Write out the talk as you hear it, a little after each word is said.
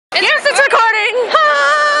brushing.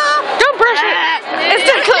 Don't brush it. It's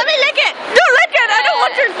let me lick it. Don't lick it. I don't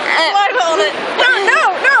want your saliva on it.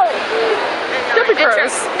 No. Don't be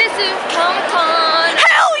gross. This is Comic-Con.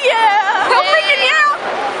 Hell yeah! How freaking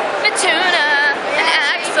yeah! Mituna and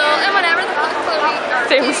Axel and whatever the fuck Chloe.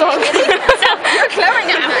 Theme song. You're Chloe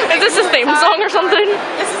now. Is this a theme song or something?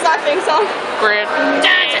 This is our theme song. Great.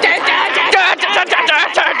 Yay!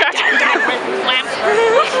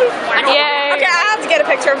 Okay, I have to get a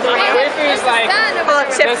picture of the wheel.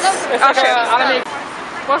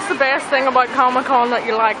 What's the best thing about Comic-Con that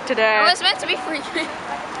you like today? Well, it's meant to be free.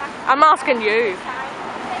 I'm asking you.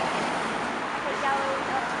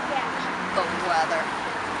 The weather.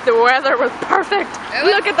 The weather was perfect.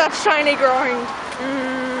 Look at that shiny ground.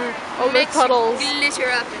 All the puddles.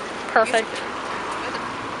 Glitter up. Perfect.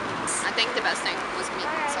 I think the best thing was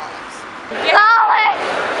meeting Sollux. Sollux!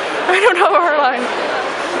 I don't know her line.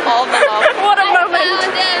 All the love. What a moment.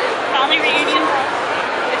 Family reunion.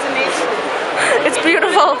 It's amazing. It's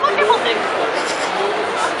beautiful. Wonderful thing.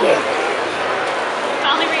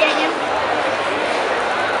 Family reunion.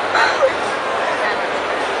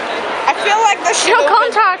 I feel like the show. Show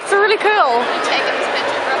contacts are really cool. You taking this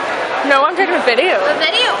picture, bro? No, I'm taking a video. A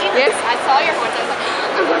video? Yes. I saw your ones. I was like,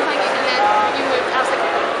 I'm going to find you. And then you moved. I was like,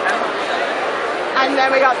 And then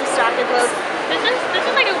we got distracted with. this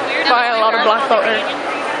is like a weird. Buy a lot of black butter.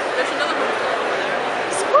 There's another one.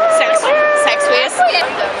 Sex waste.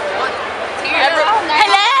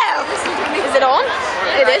 Hello. Is it on?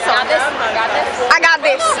 It is on. I got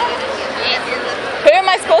this. Who am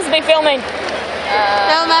I supposed to be filming?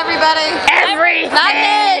 Film everybody. Everything. Not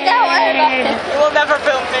me. Don't worry about it. You will never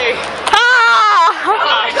film me. Ah!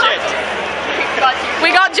 Shit.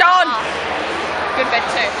 We got John. Good bit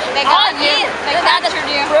too. They got you. They captured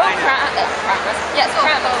you. Yes,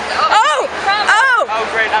 Cram. Oh! Oh! Oh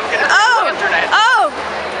great, I'm gonna Oh! the internet. Oh!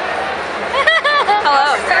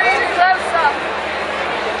 Hello. Close up.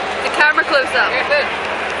 The camera close up.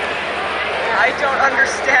 I don't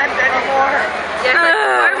understand anymore. Yes.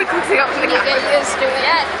 Why are we closing up to the camera? Get used to it.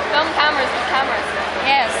 Yes. Film cameras with cameras.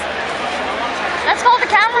 Yes. Let's call the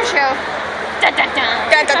camera show. Dun, dun, dun.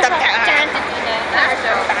 Dun, dun, dun, dun. Dun, dun, dun. Camera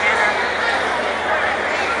show.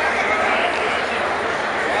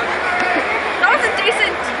 That was a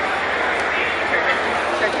decent.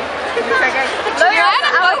 You're out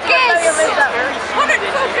of focus. What a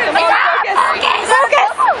focus. Focus.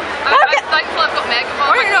 I've got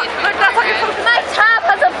megaphone. Look, that's like a focus. My tab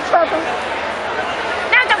has a problem.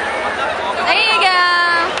 Now don't. There you go.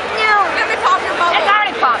 No. Let me pop your bubble. It's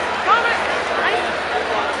already popped.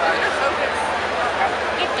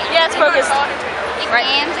 Yeah, it's focused. Right.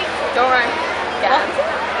 Gamzee. Don't worry.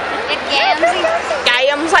 It's Gamzee.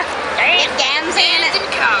 Gamzee. Gamzee in it.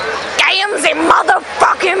 Gamzee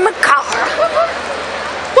motherfucking car.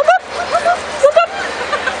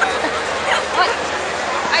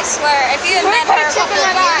 I swear, if you had met her a couple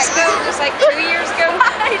of years ago, just like 2 years ago,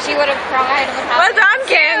 she would have cried and would have. Well done,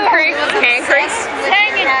 Kankri. Kankri.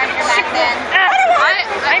 Back then.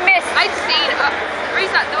 I'd seen,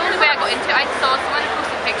 the only way I got into it, I saw someone post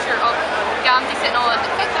a picture of Gamzee sitting on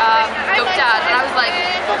Dope Dad, and I was like,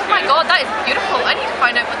 oh my god, that is beautiful, I need to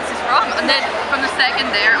find out what this is from. And then from the second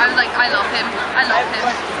there, I was like, I love him.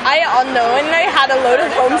 I unknowingly had a load of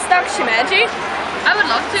Homestuck shimeji. I would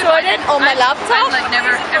love to. So I did on my laptop. I've like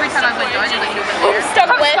never, every time I went down, I like,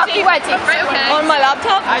 Homestuck wetty. Right, okay. On my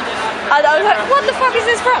laptop. And I was like, what the fuck is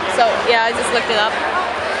this from? So yeah, I just looked it up.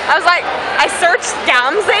 I was like, I searched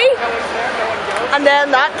Gamzee, and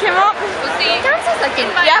then that came up. Well, see, like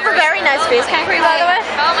You have a very nice face, Kankri, by the way.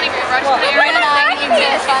 how many Russian areas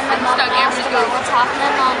Homestuck every go? What's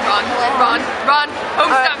happening on Run,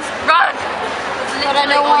 Homestuck, run! But I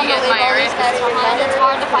don't want to leave all these guys behind. It's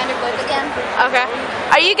hard to find a book again. Okay.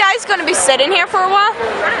 Are you guys going to be sitting here for a while?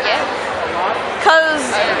 Yeah. Cause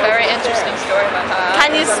I have a very interesting story about her.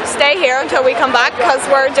 can you stay here until we come back? Cause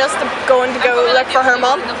we're just going to go look for her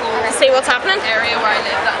mom and see what's happening. Area where I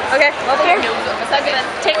live. Okay. Here.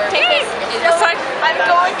 Take this. This side. I'm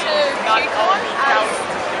going to Yukon and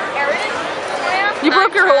Heritage. You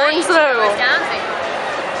broke your horns though. Gamzee.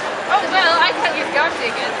 Oh well, I can't use Gamzee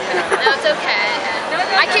again. No, it's okay.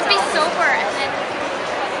 I can be sober and then.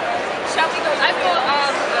 Shall we go? I've got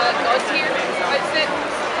God here outfit.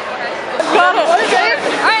 Got it.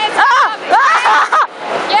 Alright,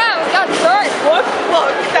 yeah, we got short. What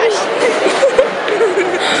fuck?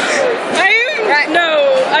 No,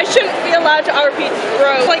 I shouldn't be allowed to RP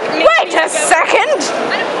bro. Like, wait a second.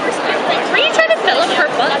 Were you trying to fill up her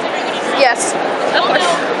butt? Yes. Of course.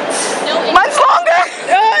 No. Mine's longer.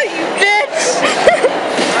 You bitch.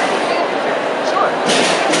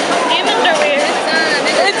 Demons are weird.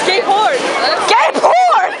 It's gay porn.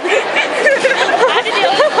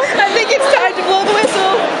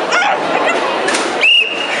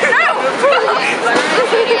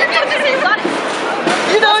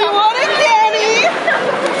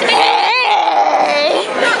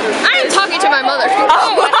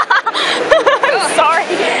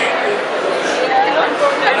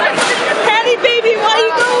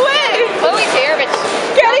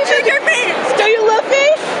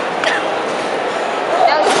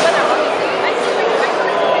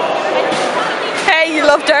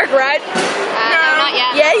 love Dirk, right? No, not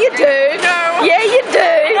yet. Yeah, you do. No. Yeah, you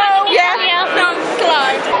do. No. Yeah. No.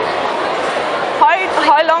 Clyde.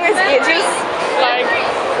 How long is ages?